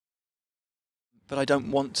but I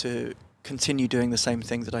don't want to continue doing the same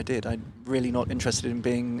thing that I did. I'm really not interested in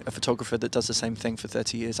being a photographer that does the same thing for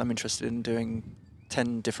 30 years. I'm interested in doing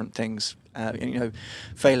 10 different things,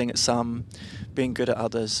 failing at some, being good at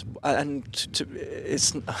others. I'm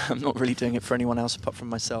not really doing it for anyone else apart from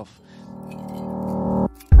myself.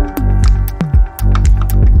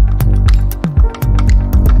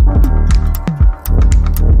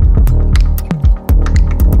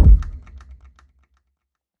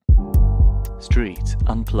 Street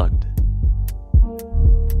Unplugged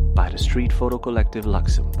by the Street Photo Collective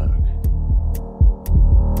Luxembourg.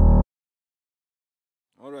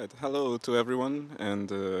 All right, hello to everyone, and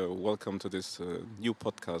welcome to this new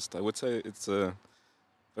podcast. I would say it's a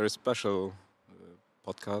very special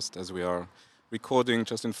podcast, as we are recording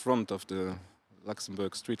just in front of the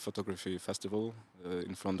Luxembourg Street Photography Festival,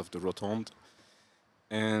 in front of the Rotondes.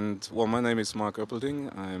 And well, my name is Marc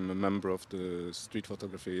Erpelding. I'm a member of the Street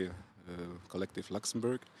Photography Collective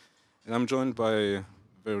Luxembourg, and I'm joined by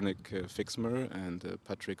Veronique Fixmer and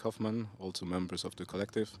Patrick Hoffmann, also members of the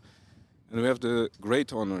collective. And we have the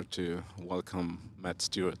great honor to welcome Matt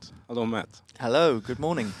Stuart. Hello, Matt. Hello, good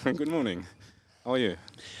morning. Good morning. How are you?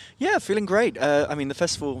 Yeah, feeling great. The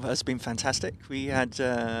festival has been fantastic. We had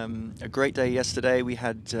a great day yesterday. We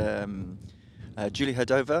had Julie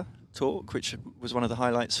Herdova talk, which was one of the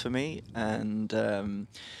highlights for me, and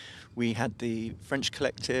we had the French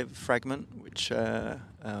collective Fragment, which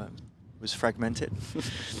was fragmented,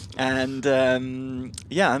 and and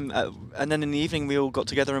then in the evening we all got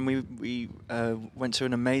together and we went to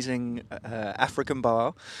an amazing African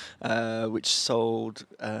bar, which sold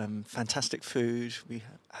fantastic food. We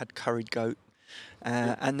had curried goat,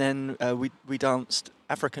 and then we danced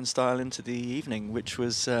African style into the evening, which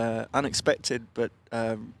was unexpected, but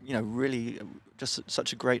really just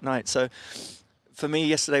such a great night. So for me,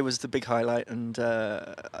 yesterday was the big highlight, and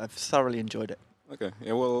I've thoroughly enjoyed it. Okay.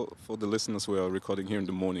 Yeah. Well, for the listeners, we are recording here in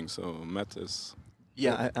the morning, so Matt is.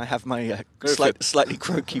 Yeah, I have my slightly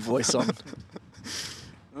croaky voice on.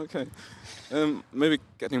 Okay. Maybe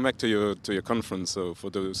getting back to your conference. So for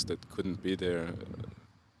those that couldn't be there,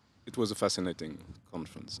 it was a fascinating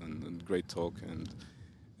conference and great talk, and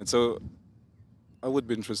so I would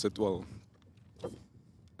be interested. Well,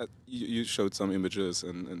 you showed some images,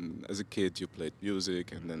 and as a kid you played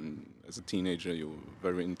music, and then as a teenager you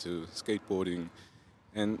were very into skateboarding.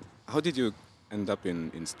 And how did you end up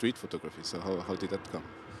in street photography? So how did that come?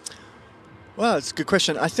 Well, it's a good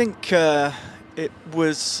question. I think it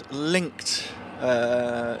was linked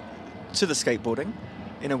to the skateboarding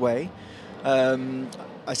in a way.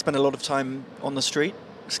 I spent a lot of time on the street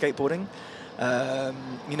skateboarding,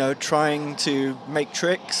 trying to make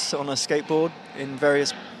tricks on a skateboard in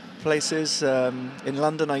various places. In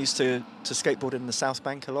London, I used to skateboard in the South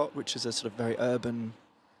Bank a lot, which is a sort of very urban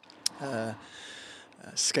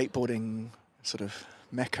skateboarding sort of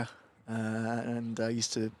mecca. And I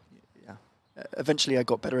used to, eventually I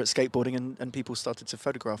got better at skateboarding, and people started to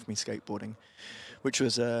photograph me skateboarding, which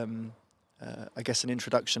was, I guess, an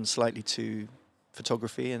introduction slightly to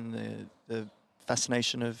photography and the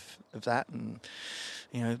fascination of that, and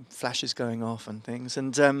flashes going off and things.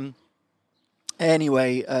 And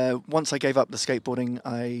anyway, once I gave up the skateboarding,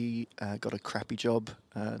 I got a crappy job.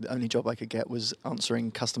 The only job I could get was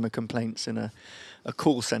answering customer complaints in a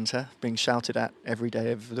call center, being shouted at every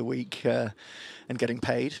day of the week, and getting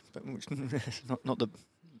paid, but not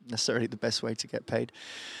necessarily the best way to get paid.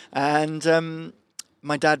 And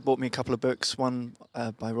my dad bought me a couple of books, one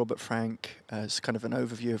by Robert Frank. It's kind of an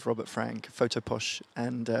overview of Robert Frank, Photo Posh,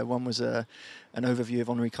 and one was an overview of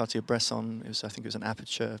Henri Cartier-Bresson. I think it was an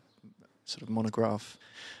Aperture sort of monograph,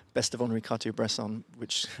 Best of Henri Cartier-Bresson,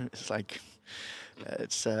 which is like,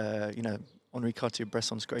 Henri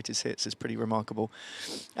Cartier-Bresson's greatest hits is pretty remarkable.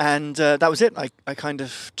 And that was it. I kind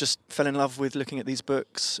of just fell in love with looking at these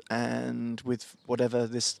books and with whatever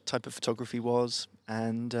this type of photography was.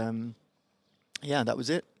 And that was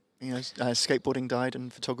it. Skateboarding died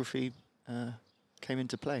and photography came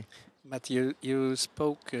into play. Matt, you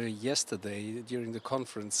spoke yesterday during the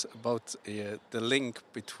conference about the link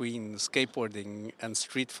between skateboarding and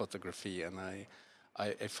street photography, and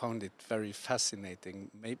I found it very fascinating.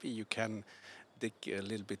 Maybe you can dig a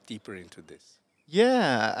little bit deeper into this.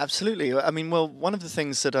 Yeah, absolutely. I mean, well, one of the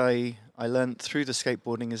things that I learned through the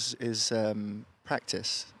skateboarding is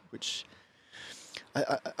practice, which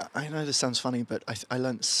I know this sounds funny, but I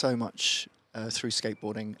learned so much through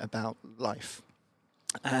skateboarding about life.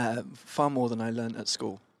 Far more than I learned at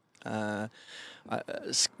school. What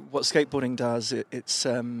skateboarding does, it's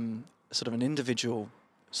sort of an individual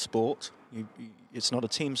sport. It's not a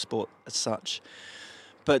team sport as such,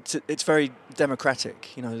 but it's very democratic.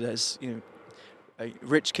 There's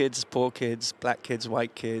rich kids, poor kids, black kids,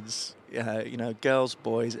 white kids, girls,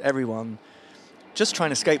 boys, everyone, just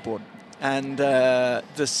trying to skateboard. And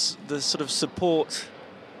the sort of support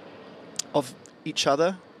of each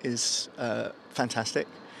other is fantastic.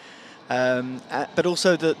 But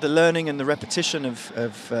also the learning and the repetition of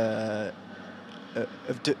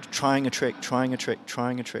trying a trick,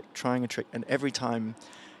 and every time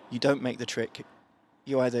you don't make the trick,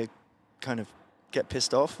 you either kind of get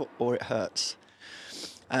pissed off or it hurts.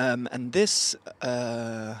 And this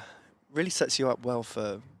really sets you up well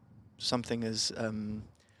for something as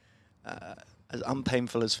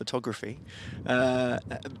unpainful as photography,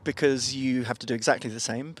 because you have to do exactly the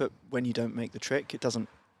same, but when you don't make the trick, it doesn't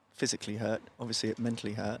physically hurt. Obviously, it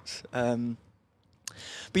mentally hurts.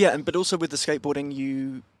 But also with the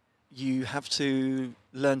skateboarding, you have to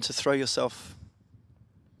learn to throw yourself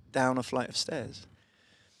down a flight of stairs.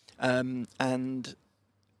 And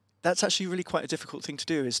that's actually really quite a difficult thing to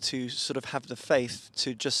do, is to sort of have the faith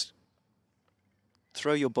to just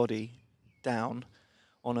throw your body down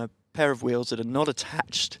on a pair of wheels that are not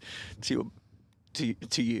attached to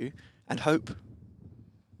you and hope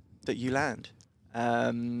that you land.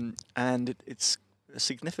 And it's a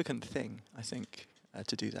significant thing, I think,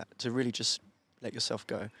 to do that, to really just let yourself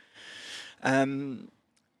go. And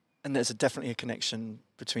there's definitely a connection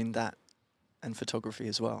between that and photography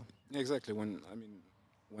as well. Yeah, exactly. When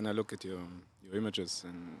I look at your images,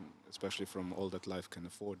 and especially from All That Life Can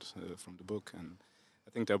Afford from the book, and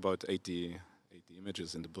I think there are about 80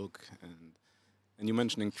 images in the book, and you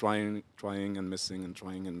mentioning trying and missing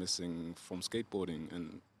from skateboarding,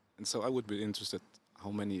 and so I would be interested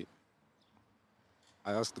how many.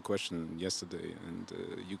 I asked the question yesterday, and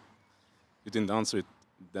you didn't answer it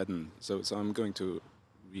then, so I'm going to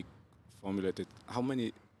reformulate it. How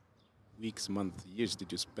many weeks, months, years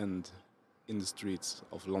did you spend in the streets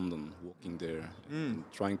of London, walking there, and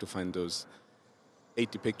trying to find those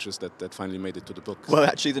 80 pictures that finally made it to the book? Well,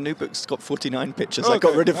 actually, the new book's got 49 pictures. Okay.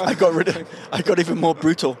 I got even more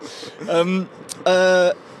brutal.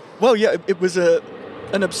 Well, yeah, it was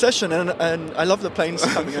an obsession, and I love the planes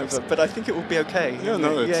coming over, but I think it will be okay. Yeah,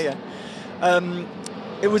 no, yeah.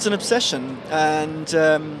 It was an obsession, and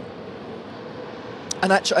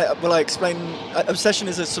actually, I explain. Obsession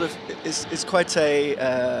is a sort of is quite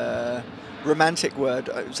a romantic word.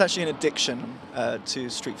 It's actually an addiction to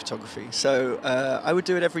street photography. So I would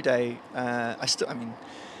do it every day. I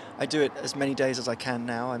do it as many days as I can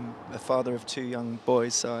now. I'm a father of 2 young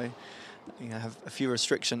boys, so I have a few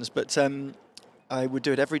restrictions. But I would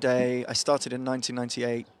do it every day. I started in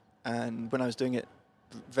 1998, and when I was doing it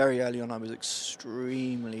very early on, I was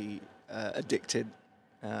extremely addicted.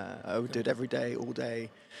 I would do it every day, all day.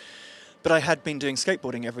 But I had been doing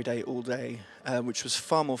skateboarding every day, all day, which was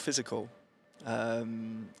far more physical.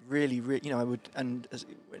 Really, I would, and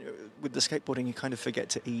with the skateboarding, you kind of forget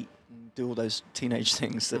to eat and do all those teenage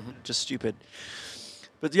things that are just stupid.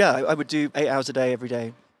 But yeah, I would do 8 hours a day every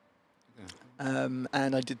day. Yeah.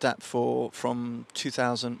 And I did that from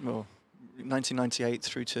 1998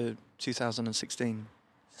 through to 2016.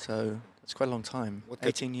 So it's quite a long time.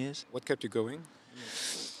 18 years. What kept you going?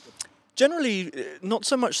 Generally, not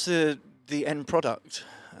so much the end product.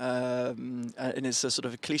 And it's a sort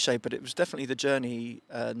of a cliche, but it was definitely the journey,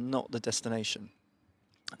 not the destination.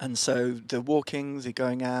 And so the walking, the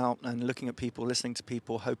going out and looking at people, listening to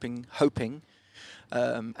people, hoping in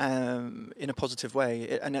a positive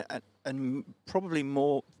way. And probably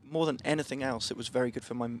more than anything else, it was very good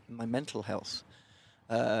for my mental health.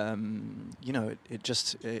 It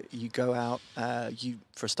just, you go out,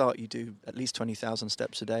 for a start, you do at least 20,000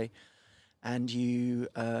 steps a day, and you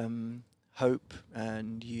hope,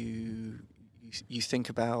 and you think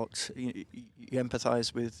about, you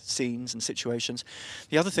empathize with scenes and situations.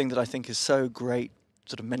 The other thing that I think is so great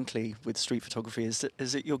sort of mentally with street photography is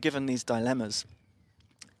that you're given these dilemmas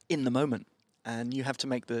in the moment, and you have to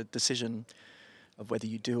make the decision of whether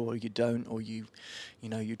you do or you don't, or you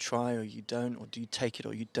try or you don't, or do you take it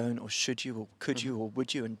or you don't, or should you or could you or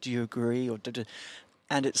would you, and do you agree or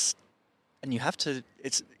and you have to.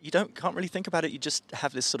 Can't really think about it. You just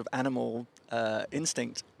have this sort of animal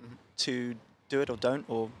instinct to do it or don't,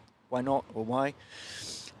 or why not or why,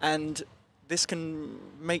 and this can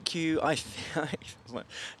make you. I don't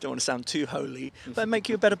want to sound too holy, but make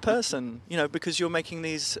you a better person. Because you're making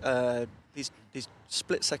these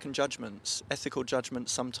split-second judgments, ethical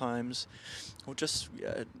judgments sometimes, or just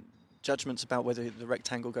judgments about whether the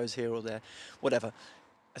rectangle goes here or there, whatever.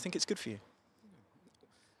 I think it's good for you.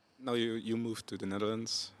 Now you moved to the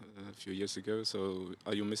Netherlands a few years ago, so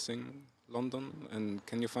are you missing London? And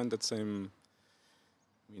can you find that same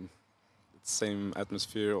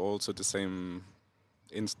atmosphere, also the same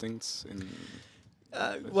instincts in?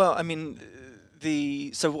 Well, I mean,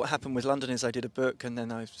 so what happened with London is I did a book, and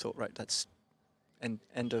then I thought, right, that's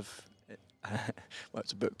end of. Well,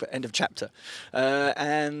 it's a book, but end of chapter,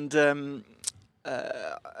 and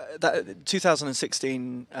that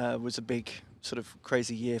 2016 was a big sort of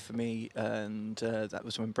crazy year for me, and that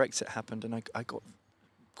was when Brexit happened, and I got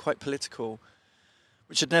quite political,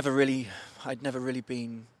 which I'd never really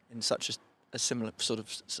been in such a similar sort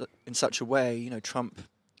of in such a way. You know, Trump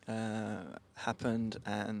happened,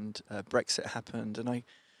 and Brexit happened, and I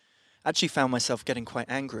actually found myself getting quite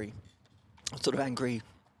angry, sort of angry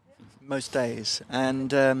most days,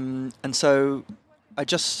 and so I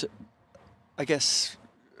guess,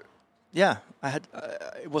 yeah,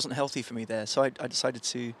 it wasn't healthy for me there, so I decided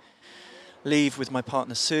to leave with my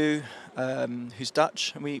partner Sue, who's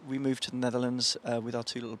Dutch, and we moved to the Netherlands with our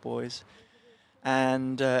 2 little boys,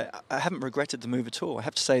 and I haven't regretted the move at all. I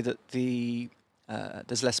have to say that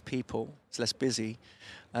there's less people, it's less busy,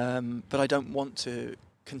 but I don't want to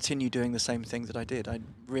continue doing the same thing that I did. I'm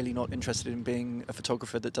really not interested in being a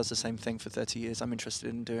photographer that does the same thing for 30 years. I'm interested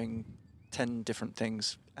in doing 10 different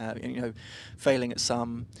things, failing at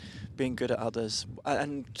some, being good at others,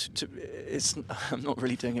 and I'm not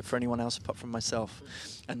really doing it for anyone else apart from myself,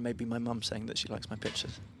 and maybe my mum saying that she likes my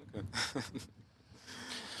pictures. Okay.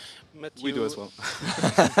 Met We do as well.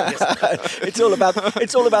 It's all about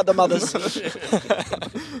the mothers.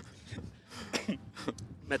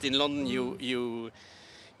 Met in London, you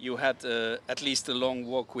had at least a long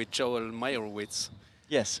walk with Joel Meyerowitz.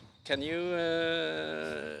 Yes. Can you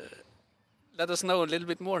let us know a little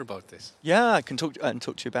bit more about this? Yeah, I can talk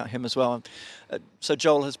to you about him as well. So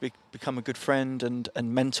Joel has become a good friend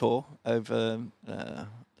and mentor over the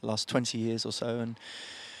last 20 years or so. And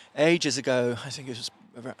ages ago, I think it was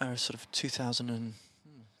sort of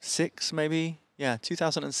 2006, maybe. Yeah,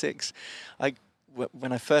 2006.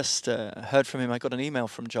 When I first heard from him, I got an email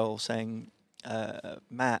from Joel saying,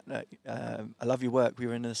 "Matt, I love your work. We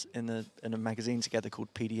were in a magazine together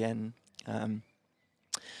called PDN."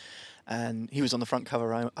 And he was on the front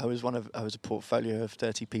cover. I was a portfolio of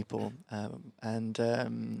 30 people,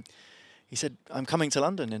 and he said, "I'm coming to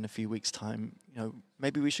London in a few weeks' time.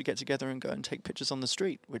 Maybe we should get together and go and take pictures on the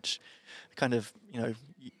street." Which, kind of,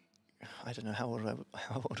 I don't know how old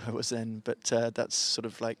I was then, but that's sort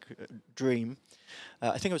of like a dream.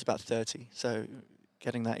 I think I was about 30, so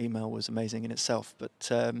getting that email was amazing in itself. But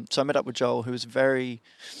so I met up with Joel, who was very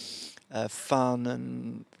fun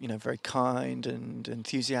and very kind and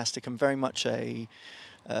enthusiastic, and very much a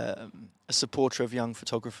supporter of young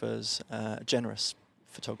photographers, a generous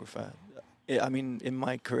photographer. I mean, in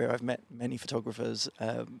my career, I've met many photographers,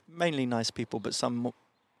 mainly nice people, but some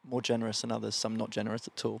more generous than others, some not generous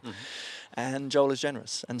at all. Mm-hmm. And Joel is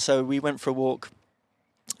generous, and so we went for a walk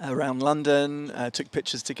around London, took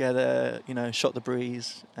pictures together, shot the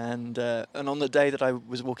breeze, and on the day that I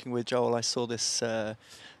was walking with Joel, I saw this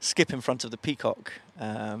skip in front of the Peacock,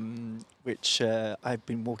 which I've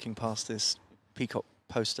been walking past this Peacock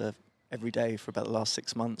poster every day for about the last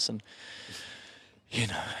 6 months, and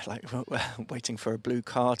like waiting for a blue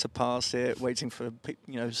car to pass it, waiting for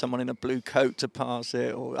someone in a blue coat to pass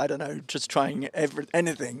it, or I don't know, just trying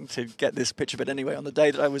anything to get this picture. But anyway, on the day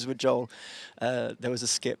that I was with Joel, there was a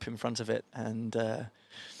skip in front of it, and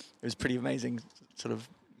it was pretty amazing. Sort of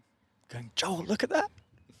going, "Joel, look at that!"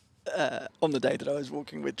 On the day that I was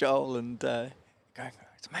walking with Joel, and going,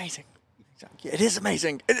 "It's amazing." "Yeah, it is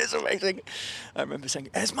amazing. It is amazing." I remember saying,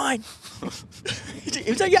 "It's mine." He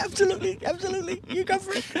was like, "Yeah, absolutely, you go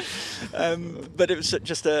for it." But it was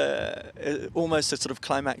just almost a sort of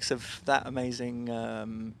climax of that amazing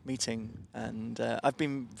meeting, and I've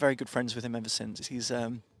been very good friends with him ever since. He's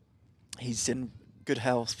in good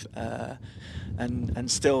health and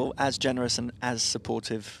still as generous and as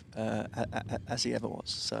supportive as he ever was.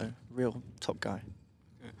 So, real top guy.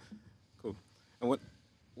 Yeah. Cool. And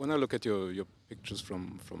when I look at your pictures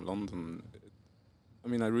from London, I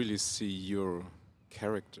mean, I really see your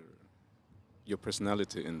character, your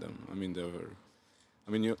personality in them. I mean,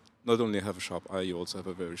 you not only have a sharp eye, you also have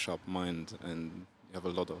a very sharp mind, and you have a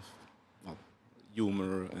lot of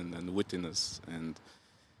humor and wittiness, and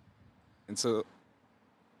so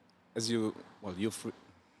as you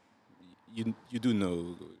do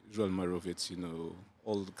know Joel Meyerowitz, you know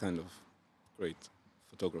all the kind of great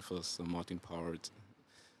photographers, Martin Powers.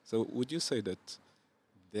 So would you say that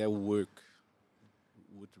their work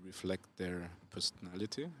would reflect their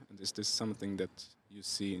personality? And is this something that you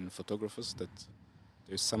see in photographers, that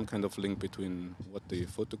there's some kind of link between what they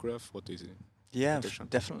photograph, what they... Yeah,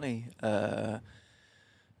 definitely.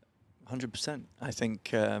 100%. I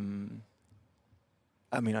think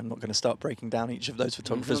I mean, I'm not going to start breaking down each of those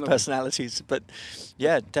photographers' No. personalities, but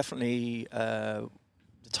yeah, definitely the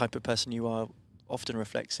type of person you are often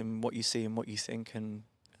reflects in what you see and what you think and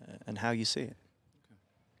how you see it.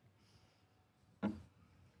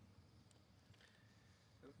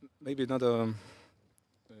 Maybe another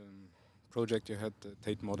project you had,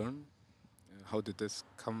 Tate Modern. How did this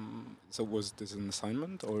come? So was this an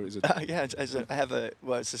assignment, or is it? Yeah, I have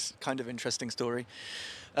it's this kind of interesting story.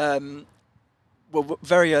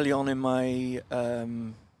 Very early on in my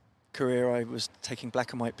career, I was taking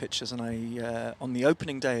black and white pictures, and I on the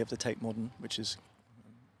opening day of the Tate Modern, which is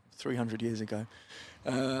 300 years ago,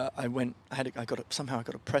 I went. Somehow I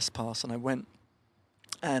got a press pass, and I went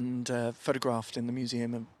and photographed in the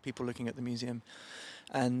museum and people looking at the museum.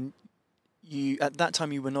 And at that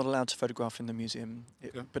time you were not allowed to photograph in the museum,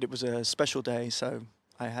 but it was a special day, so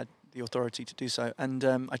I had the authority to do so. And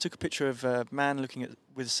I took a picture of a man looking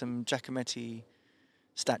with some Giacometti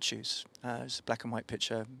statues. It was a black and white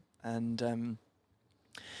picture, and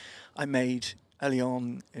I made, early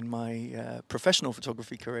on in my professional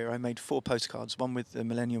photography career, I made 4 postcards, one with the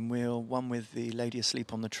Millennium Wheel, one with the lady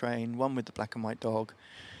asleep on the train, one with the black and white dog,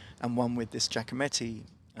 and one with this Giacometti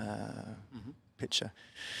picture,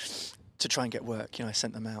 to try and get work. I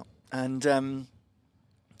sent them out. And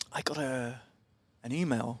I got an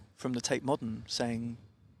email from the Tate Modern saying,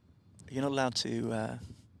 you're not allowed to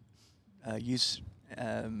use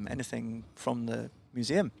anything from the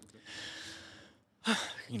museum.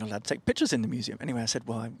 You're not allowed to take pictures in the museum. Anyway, I said,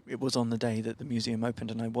 well, it was on the day that the museum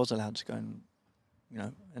opened, and I was allowed to go and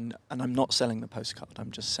I'm not selling the postcard.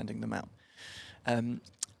 I'm just sending them out. And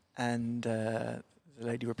the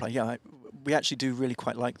lady replied, yeah, we actually do really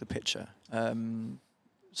quite like the picture.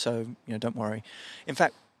 So, don't worry. In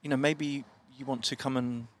fact, maybe you want to come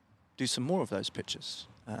and do some more of those pictures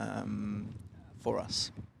for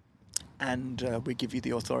us. And we give you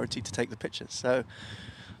the authority to take the pictures. So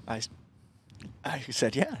I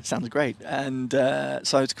said, yeah, sounds great. And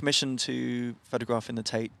so I was commissioned to photograph in the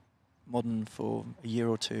Tate Modern for a year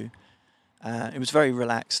or two. It was very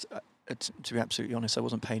relaxed. To be absolutely honest, I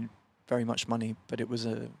wasn't paid very much money, but it was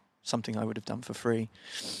something I would have done for free.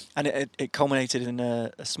 And it culminated in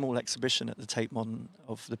a small exhibition at the Tate Modern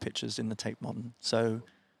of the pictures in the Tate Modern. So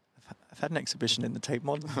I've had an exhibition in the Tate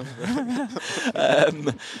Modern.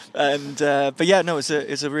 But yeah, no, it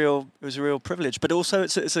was a real privilege. But also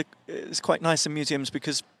it's quite nice in museums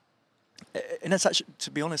because, and it's actually,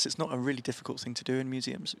 to be honest, it's not a really difficult thing to do in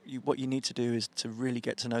museums. What you need to do is to really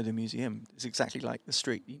get to know the museum. It's exactly like the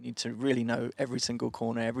street. You need to really know every single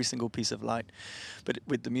corner, every single piece of light. But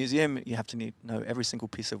with the museum, you have to know every single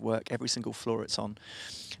piece of work, every single floor it's on.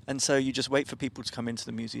 And so you just wait for people to come into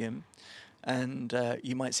the museum, and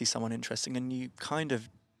you might see someone interesting, and you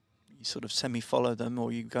sort of semi-follow them,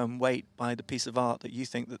 or you go and wait by the piece of art that you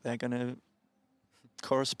think that they're going to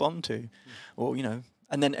correspond to, or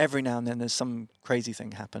and then every now and then there's some crazy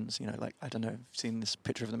thing happens, like, I don't know, I've seen this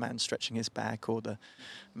picture of the man stretching his back, or the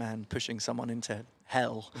man pushing someone into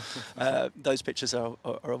hell. Those pictures are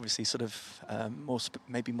obviously sort of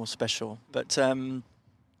maybe more special, but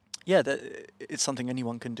yeah, it's something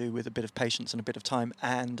anyone can do with a bit of patience and a bit of time,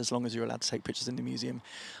 and as long as you're allowed to take pictures in the museum.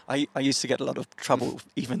 I used to get a lot of trouble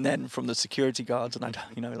even then from the security guards, and I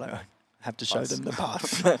have to show them the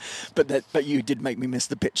pass. but you did make me miss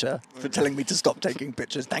the picture for telling me to stop taking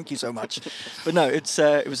pictures. Thank you so much. But no, it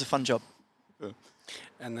was a fun job.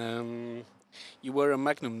 And you were a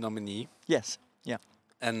Magnum nominee. Yes. Yeah.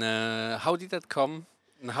 And how did that come?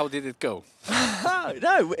 And how did it go?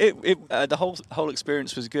 No, the whole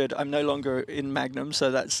experience was good. I'm no longer in Magnum,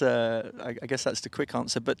 so that's I guess that's the quick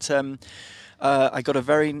answer. But I got a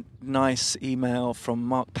very nice email from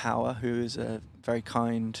Marc, who is a very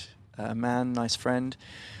kind man, nice friend,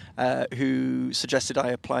 who suggested I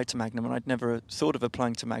apply to Magnum, and I'd never thought of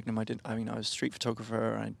applying to Magnum. I was a street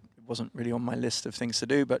photographer, and it wasn't really on my list of things to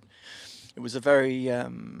do, but it was a very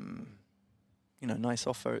nice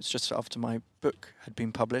offer. It's just after my book had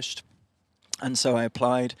been published, and so I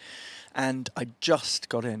applied, and I just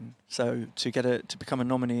got in. So to become a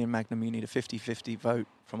nominee in Magnum, you need a 50-50 vote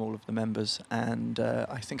from all of the members, and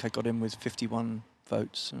I think I got in with 51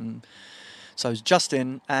 votes, and so I was just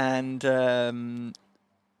in, and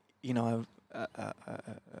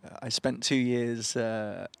I spent 2 years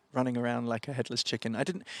running around like a headless chicken.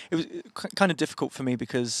 It was kind of difficult for me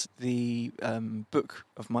because the book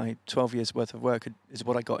of my 12 years worth of work is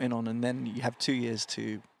what I got in on, and then you have 2 years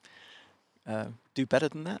to do better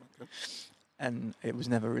than that. and it was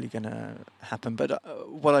never really going to happen. But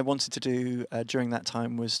what I wanted to do during that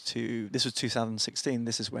time was this was 2016,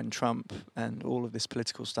 this is when Trump and all of this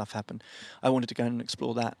political stuff happened. I wanted to go and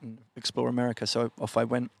explore that and explore America, so off I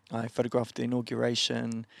went. I photographed the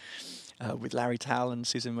inauguration with Larry Tal and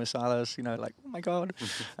Susan Marsalis, like, oh my God.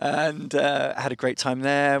 And I had a great time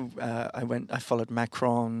there. I followed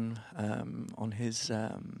Macron on his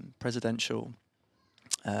presidential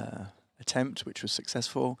attempt, which was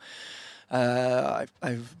successful. I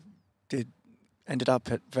ended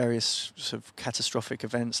up at various sort of catastrophic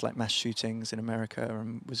events like mass shootings in America,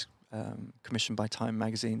 and was commissioned by Time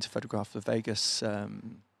magazine to photograph the Vegas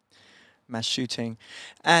mass shooting.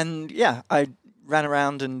 And yeah, I ran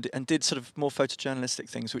around and did sort of more photojournalistic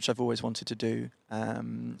things, which I've always wanted to do.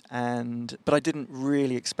 But I didn't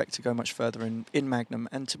really expect to go much further in Magnum.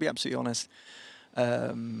 And to be absolutely honest,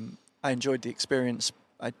 I enjoyed the experience.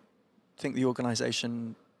 I think the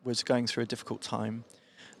organisation was going through a difficult time.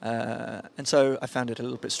 And so I found it a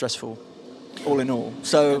little bit stressful, all in all.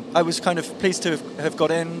 So I was kind of pleased to have got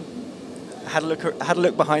in, had a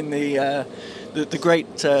look behind the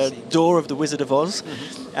great door of the Wizard of Oz,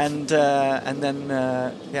 and then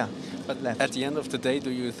But left. at the end of the day, do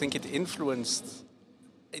you think it influences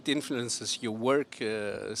your work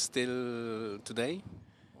still today?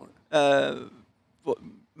 What,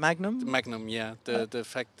 Magnum? The Magnum, yeah. The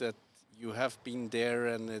fact that you have been there,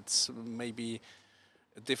 and it's maybe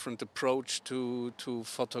a different approach to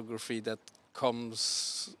photography that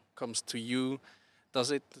comes to you.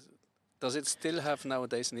 Does it still have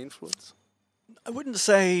nowadays an influence? I wouldn't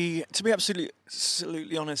say, to be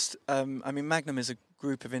absolutely honest. I mean, Magnum is a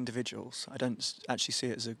group of individuals. I don't actually see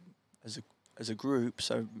it as a group.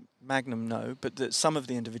 So Magnum, no, but some of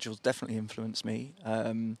the individuals definitely influence me.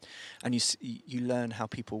 And you learn how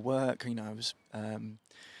people work. I was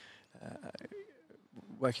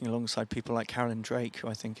working alongside people like Carolyn Drake, who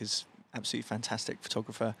I think is absolutely fantastic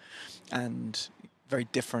photographer, and very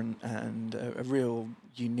different, and a real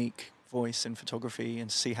unique voice in photography, and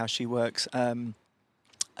to see how she works. One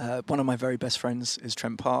of my very best friends is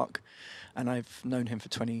Trent Park, and I've known him for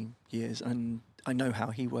 20 years, and I know how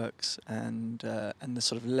he works, and the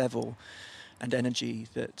sort of level and energy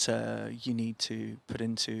that you need to put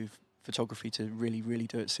into photography to really, really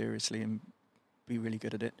do it seriously and be really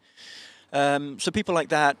good at it. So people like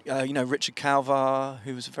that, Richard Calvar,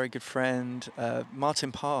 who was a very good friend,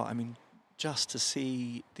 Martin Parr. I mean, just to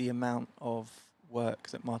see the amount of work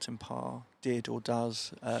that Martin Parr did or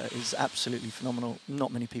does is absolutely phenomenal.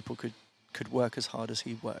 Not many people could work as hard as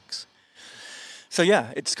he works. So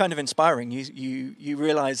yeah, it's kind of inspiring. You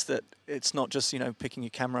realise that it's not just picking your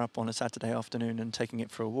camera up on a Saturday afternoon and taking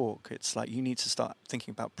it for a walk. It's like you need to start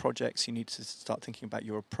thinking about projects. You need to start thinking about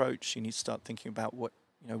your approach. You need to start thinking about what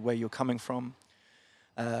where you're coming from,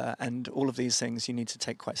 and all of these things you need to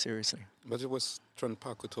take quite seriously. But it was Trent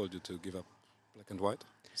Park who told you to give up black and white.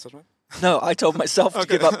 Is that right? No, I told myself to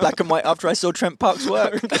give up black and white after I saw Trent Park's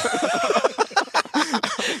work.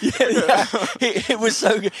 Yeah. It was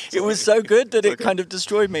so good. It was so good that it kind of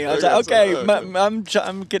destroyed me. I was like, okay, I'm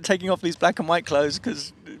taking off these black and white clothes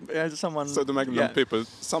because someone. So the Magnum people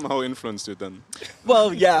somehow influenced you then.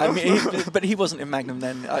 Well, yeah, I mean, but he wasn't in Magnum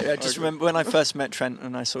then. I just remember when I first met Trent,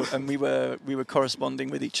 and we were corresponding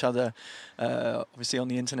with each other, obviously on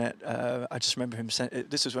the internet. I just remember him saying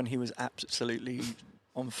this was when he was absolutely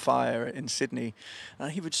on fire in Sydney,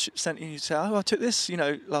 and he would he'd say, "Oh, I took this,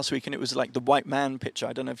 last week," and it was like the white man picture.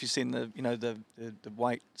 I don't know if you've seen the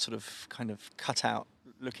white sort of kind of cutout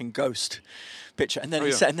looking ghost picture, and then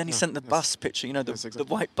he sent the bus picture, the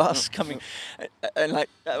white bus coming, and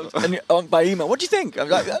by email. What do you think? I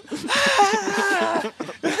was like,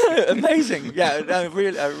 amazing, yeah,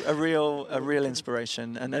 a real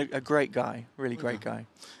inspiration, and a great guy, really great guy.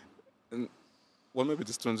 Well, maybe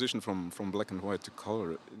this transition from black and white to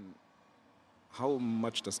color, how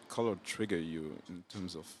much does color trigger you in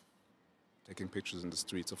terms of taking pictures in the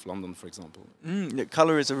streets of London, for example?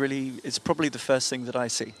 Color is it's probably the first thing that I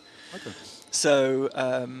see. Okay. So,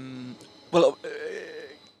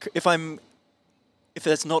 if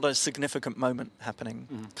there's not a significant moment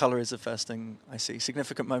happening, color is the first thing I see.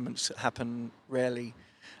 Significant moments happen rarely.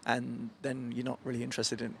 And then you're not really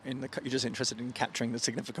interested you're just interested in capturing the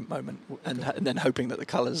significant moment, and then hoping that the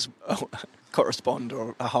colours correspond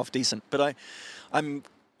or are half decent. But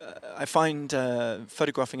I find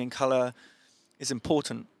photographing in colour is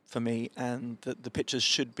important for me, and that the pictures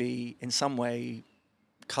should be in some way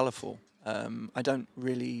colourful. I don't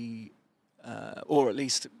really, or at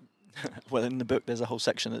least, well, in the book there's a whole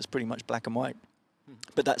section that's pretty much black and white.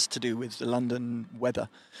 But that's to do with the London weather.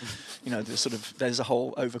 There's a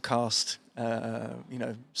whole overcast,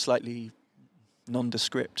 slightly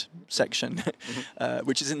nondescript section,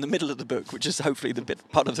 which is in the middle of the book, which is hopefully the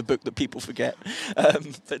part of the book that people forget.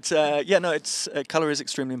 It's color is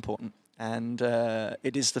extremely important, and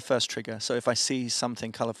it is the first trigger. So if I see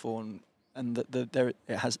something colorful and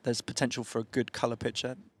there's potential for a good color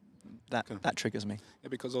picture, that triggers me. Yeah,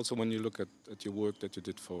 because also when you look at your work that you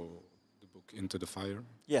did for the book Into the Fire,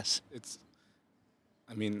 yes, it's,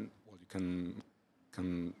 I mean, well, you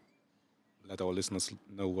can let our listeners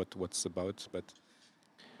know what's about, but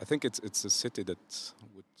I think it's a city that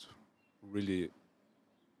would really,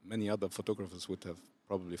 many other photographers would have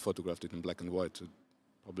probably photographed it in black and white to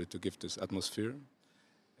give this atmosphere.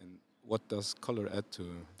 And what does color add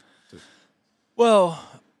to? Well,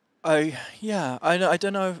 I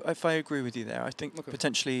don't know if I agree with you there. I think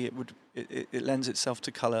potentially it lends itself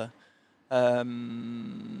to color. I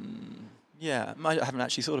haven't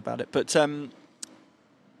actually thought about it, but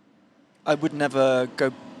I would never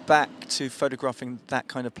go back to photographing that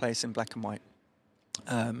kind of place in black and white.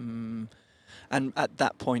 And at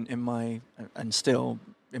that point still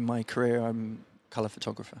in my career, I'm a colour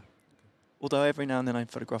photographer. Although every now and then I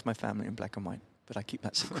photograph my family in black and white, but I keep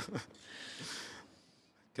that secret.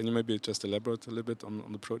 Can you maybe just elaborate a little bit on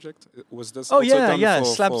the project? Was this for Magnum?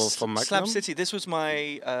 Slab City. This was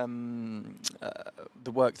my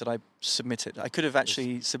the work that I submitted. I could have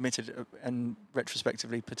actually submitted and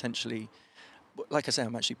retrospectively potentially, like I say,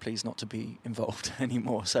 I'm actually pleased not to be involved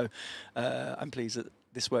anymore. So I'm pleased that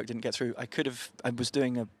this work didn't get through. I was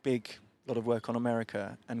doing a lot of work on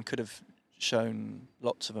America and could have shown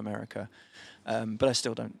lots of America, but I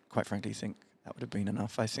still don't, quite frankly, think that would have been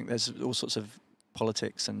enough. I think there's all sorts of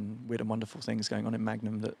politics and weird and wonderful things going on in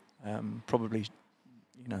Magnum that probably,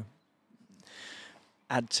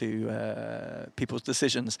 add to people's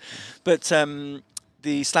decisions. But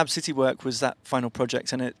the Slab City work was that final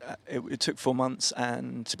project, and it took 4 months.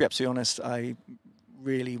 And to be absolutely honest, I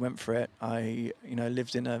really went for it. I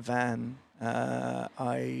lived in a van.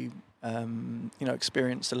 I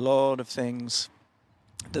experienced a lot of things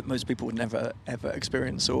that most people would never ever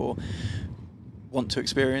experience or want to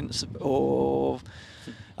experience, or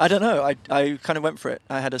I don't know. I kind of went for it.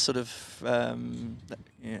 I had a sort of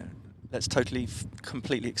let's totally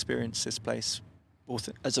completely experience this place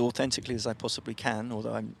as authentically as I possibly can,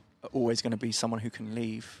 although I'm always going to be someone who can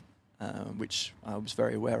leave, which I was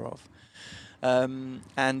very aware of.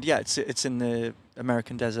 It's in the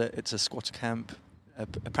American desert. It's a squatter camp,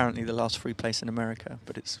 apparently the last free place in America,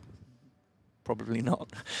 but it's probably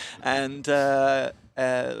not. And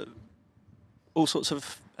all sorts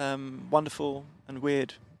of wonderful and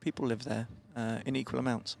weird people live there in equal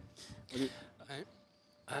amounts.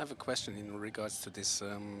 I have a question in regards to this.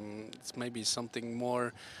 It's maybe something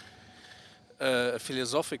more a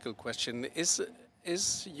philosophical question.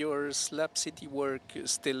 Is your Slab City work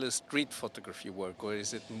still a street photography work, or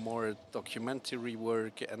is it more documentary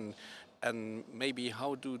work? And maybe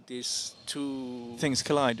how do these two things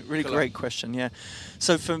collide? Really great question. Yeah.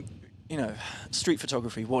 So for street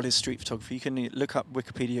photography, what is street photography? You can look up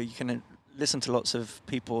Wikipedia. You can listen to lots of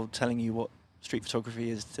people telling you what street photography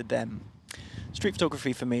is to them. Street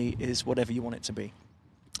photography for me is whatever you want it to be.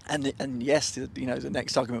 And yes, the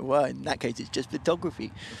next argument, well, in that case, it's just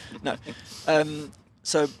photography. No.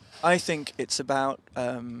 So I think it's about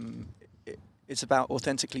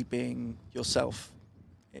authentically being yourself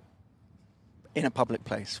in a public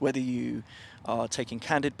place, whether you are taking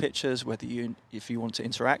candid pictures, if you want to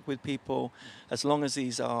interact with people, as long as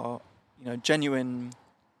these are, genuine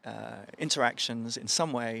interactions in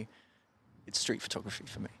some way, it's street photography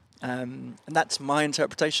for me. And that's my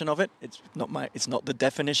interpretation of it. It's not the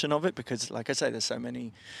definition of it, because, like I say, there's so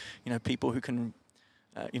many, people who can,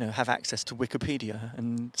 have access to Wikipedia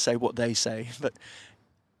and say what they say. But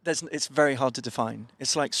it's very hard to define.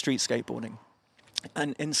 It's like street skateboarding,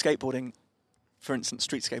 and in skateboarding, for instance,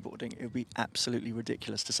 street skateboarding, it would be absolutely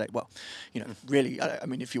ridiculous to say, well, really, I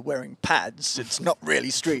mean, if you're wearing pads, it's not really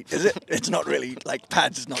street, is it? It's not really,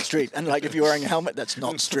 pads is not street. And, if you're wearing a helmet, that's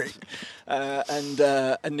not street. And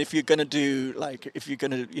if you're going to do,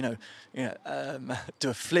 do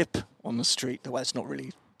a flip on the street, well, that's not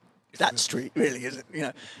really that street, really, is it?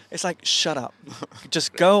 It's like, shut up.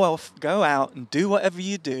 Just go out and do whatever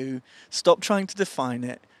you do. Stop trying to define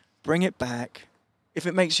it. Bring it back. If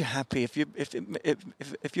it makes you happy,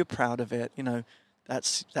 if you're proud of it,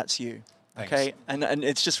 that's you. Thanks. Okay, and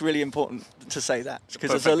it's just really important to say that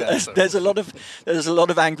because Perfect answer. there's a lot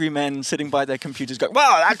of angry men sitting by their computers going,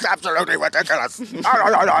 "Well, that's absolutely ridiculous." You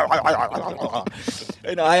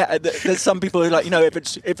know, there's some people who are like, you know, if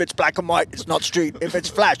it's black and white, it's not street. If it's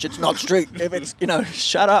flash, it's not street. If it's, you know,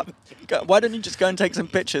 shut up. Why don't you just go and take some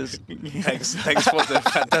pictures? Thanks for the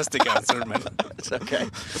fantastic answer, man. It's okay.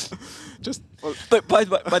 Just But by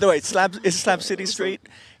the way, Slab City Street.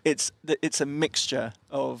 It's a mixture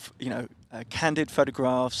of, you know, candid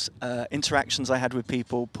photographs, interactions I had with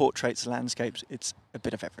people, portraits, landscapes. It's a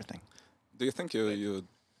bit of everything. do you think your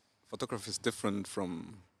photography is different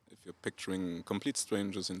from if you're picturing complete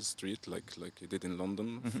strangers in the street, like you did in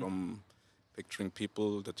London, from picturing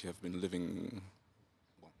people that you have been living,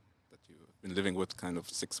 well, that you've been living with kind of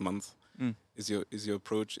 6 months? Is your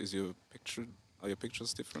approach, are your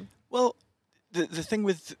pictures different? Well, the thing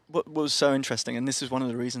with what was so interesting, and this is one of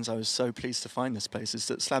the reasons I was so pleased to find this place, is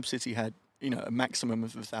that Slab City had, you know, a maximum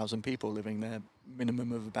of 1,000 people living there,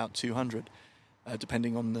 minimum of about 200,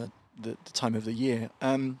 depending on the time of the year.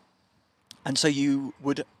 And so you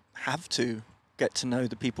would have to get to know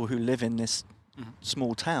the people who live in this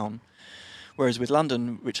small town, whereas with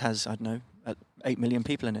London, which has, I don't know, 8 million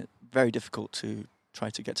people in it, very difficult to try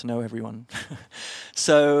to get to know everyone.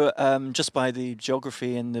 So just by the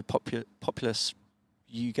geography and the populace,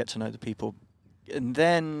 you get to know the people, and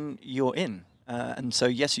then you're in. And so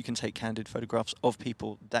yes, you can take candid photographs of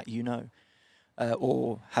people that you know,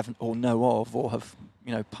 or haven't, or know of, or have,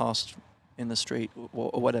 you know, passed in the street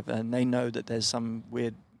or whatever, and they know that there's some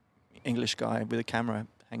weird English guy with a camera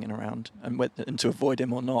hanging around, and to avoid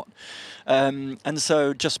him or not. And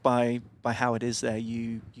so just by how it is there,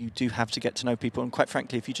 you do have to get to know people. And quite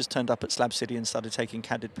frankly, if you just turned up at Slab City and started taking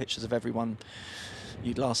candid pictures of everyone,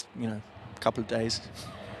 you'd last, you know, a couple of days.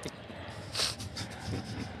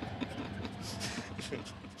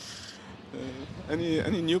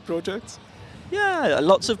 Any new projects? Yeah,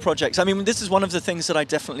 lots of projects. I mean, this is one of the things that I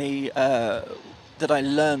definitely that I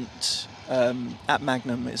learnt at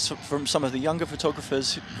Magnum. Is from some of the younger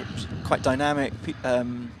photographers, quite dynamic.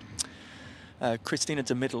 Christina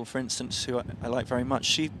de Middel, for instance, who I like very much.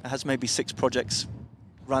 She has maybe 6 projects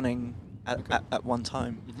running at one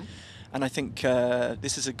time. And I think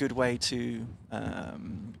this is a good way to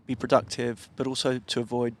be productive, but also to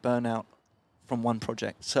avoid burnout from one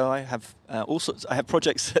project. So I have all sorts. I have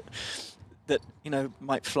projects that you know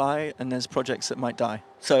might fly, and there's projects that might die.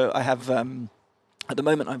 So I have at the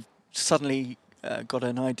moment I've suddenly got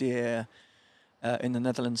an idea in the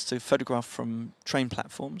Netherlands to photograph from train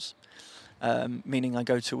platforms, meaning I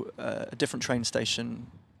go to a different train station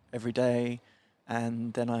every day,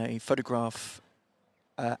 and then I photograph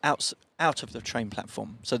out of the train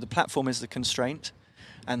platform. So the platform is the constraint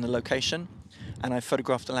and the location, and I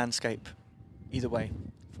photograph the landscape either way.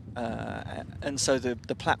 And so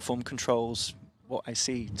the platform controls what I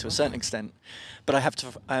see to a certain extent, but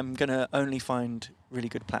I'm going to only find really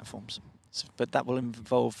good platforms. But that will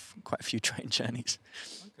involve quite a few train journeys.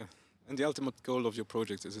 Okay. And the ultimate goal of your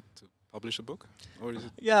project, is it to publish a book, or is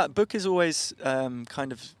it? Yeah, book is always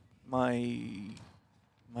kind of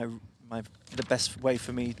the best way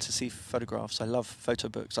for me to see photographs. I love photo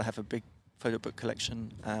books. I have a big photo book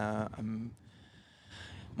collection.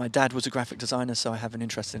 My dad was a graphic designer, so I have an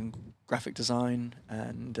interest in graphic design,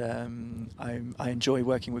 and I enjoy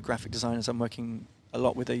working with graphic designers. I'm working a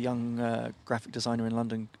lot with a young graphic designer in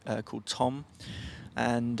London called Tom,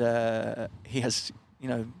 and he has, you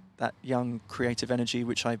know, that young creative energy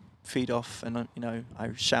which I feed off, and you know,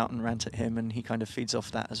 I shout and rant at him, and he kind of feeds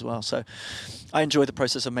off that as well. So I enjoy the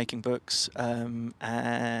process of making books, and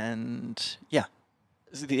yeah,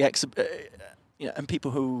 you know, and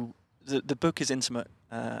people who the book is intimate,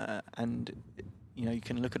 and you know, you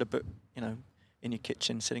can look at a book, you know, in your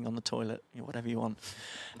kitchen, sitting on the toilet, you know, whatever you want.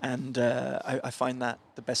 And I find that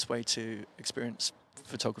the best way to experience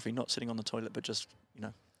photography, not sitting on the toilet, but just, you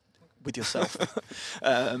know, with yourself.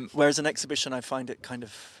 Whereas an exhibition, I find it kind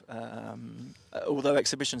of, although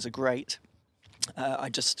exhibitions are great, I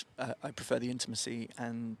prefer the intimacy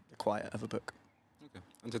and the quiet of a book. Okay.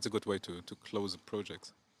 And it's a good way to close a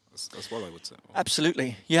project as well, I would say.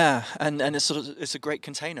 Absolutely, yeah, and it's a great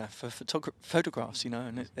container for photographs, you know,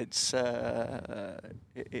 and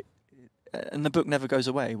and the book never goes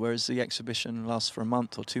away, whereas the exhibition lasts for a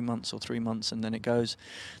month or 2 months or 3 months, and then it goes.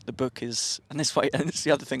 The book is, and it's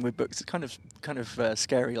the other thing with books, it's kind of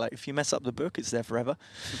scary. Like, if you mess up the book, it's there forever,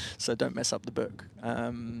 so don't mess up the book.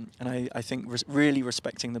 And I think really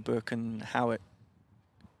respecting the book and how it,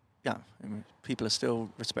 yeah, I mean, people are still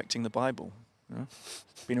respecting the Bible. You know?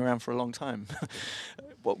 Been around for a long time.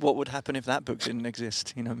 what would happen if that book didn't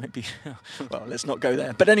exist? You know, maybe. Well, let's not go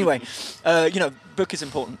there. But anyway, you know, book is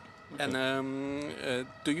important. And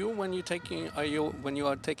do you, when you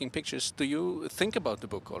are taking pictures, do you think about the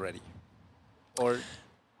book already, or?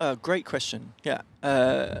 Great question. Yeah.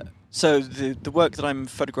 So the work that I'm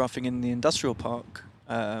photographing in the industrial park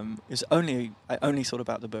is I only thought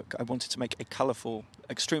about the book. I wanted to make a colourful,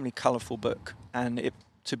 extremely colourful book, and it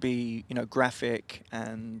to be, you know, graphic,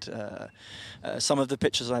 and some of the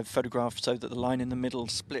pictures I've photographed so that the line in the middle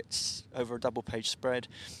splits over a double-page spread.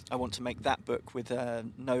 I want to make that book with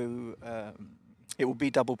no. It will be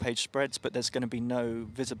double-page spreads, but there's going to be no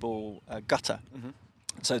visible gutter,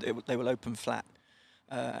 so they will open flat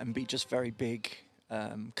and be just very big,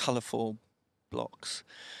 colourful blocks,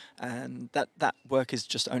 and that work is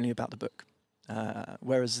just only about the book.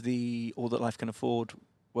 Whereas the All That Life Can Afford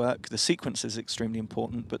work, the sequence is extremely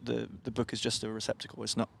important, but the book is just a receptacle.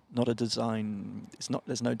 It's not a design.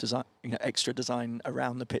 There's no design, you know, extra design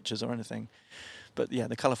around the pictures or anything. But yeah,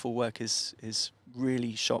 the colourful work is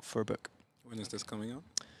really shot for a book. When is this coming out?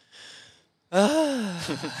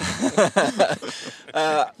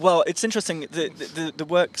 Well, it's interesting. The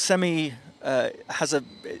work has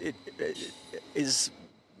is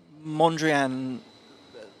Mondrian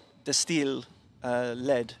de Style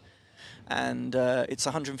led, and it's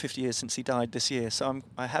 150 years since he died this year. So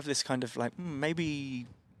I have this kind of like maybe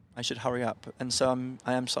I should hurry up, and so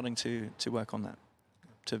I am starting to work on that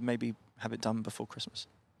to maybe have it done before Christmas.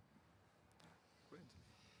 Great.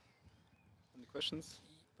 Any questions,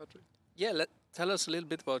 Patrick? Yeah, tell us a little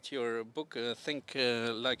bit about your book, Think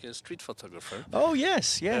Like a Street Photographer. Oh,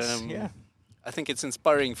 yes, yeah. I think it's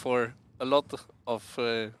inspiring for a lot of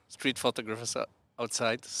street photographers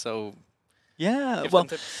outside, so... Yeah, well,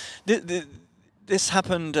 this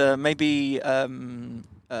happened maybe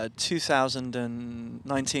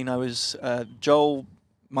 2019. I was... Joel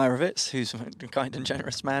Meyerowitz, who's a kind and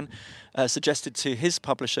generous man, suggested to his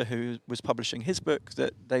publisher, who was publishing his book,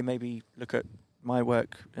 that they maybe look at my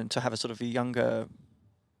work and to have a sort of a younger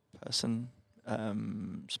person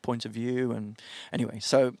point of view. And anyway,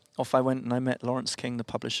 so off I went and I met Lawrence King, the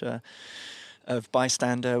publisher of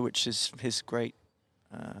Bystander, which is his great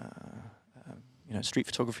street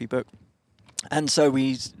photography book. And so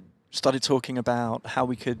we started talking about how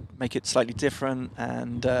we could make it slightly different,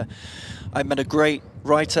 and I met a great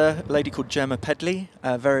writer, a lady called Gemma Pedley,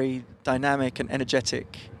 a very dynamic and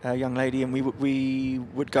energetic young lady, and we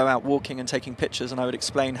would go out walking and taking pictures, and I would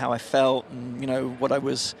explain how I felt and, you know, what I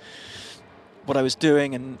was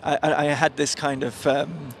doing, and I had this kind of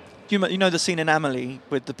you know the scene in Amelie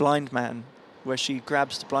with the blind man, where she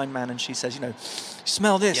grabs the blind man and she says, you know,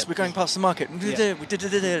 smell this, we're going past the market. You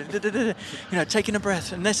know, taking a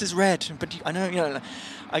breath, and this is red. But I know, you know,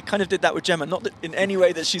 I kind of did that with Gemma, not that in any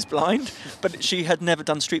way that she's blind, but she had never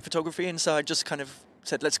done street photography, and so I just kind of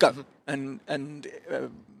said, let's go, and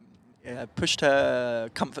pushed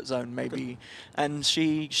her comfort zone maybe, and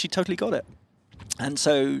she totally got it. And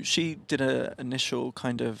so she did an initial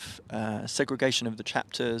kind of segregation of the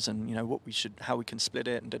chapters, and, you know, how we can split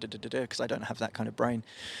it, and because I don't have that kind of brain.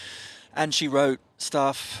 And she wrote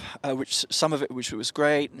stuff, some of it which was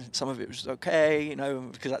great, and some of it was okay, you know,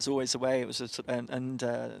 because that's always the way. It was, and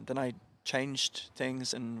then I changed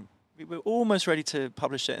things, and we were almost ready to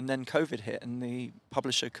publish it, and then COVID hit, and the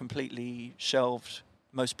publisher completely shelved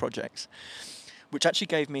most projects, which actually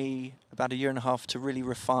gave me about a year and a half to really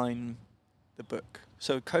refine the book.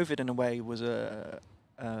 So COVID, in a way, was a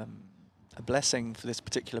blessing for this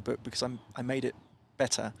particular book, because I made it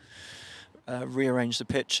better, rearranged the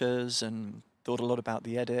pictures, and thought a lot about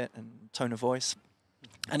the edit and tone of voice,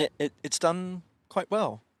 and it's done quite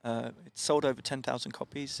well. It's sold over 10,000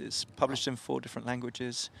 copies. It's published in 4 different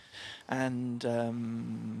languages, and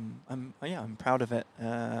I'm proud of it.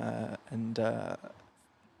 And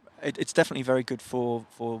it's definitely very good for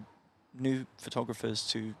new photographers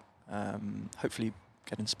to hopefully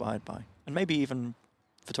get inspired by, and maybe even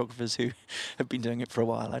photographers who have been doing it for a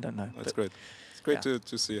while. I don't know. That's great. It's great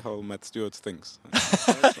to see how Matt Stuart thinks.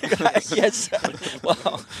 Yes.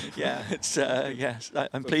 Well, yeah. It's yes.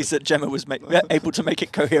 I'm pleased that Gemma was able to make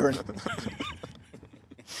it coherent.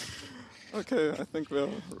 Okay, I think we're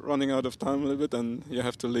running out of time a little bit, and you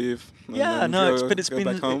have to leave. Yeah, no,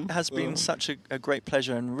 it has been such a great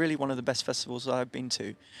pleasure, and really one of the best festivals that I've been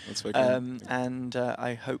to. That's very cool. And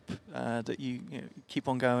I hope that you keep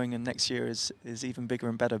on going, and next year is even bigger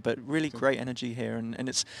and better. But really great energy here, and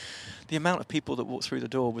it's the amount of people that walked through the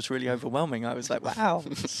door was really overwhelming. I was like, wow,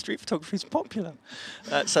 street photography is popular.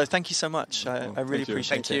 So thank you so much. I really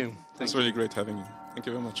appreciate it. Thank you. It's really great having you. Thank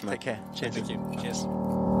you very much, Matt. Take care. Cheers. Thank you. Cheers.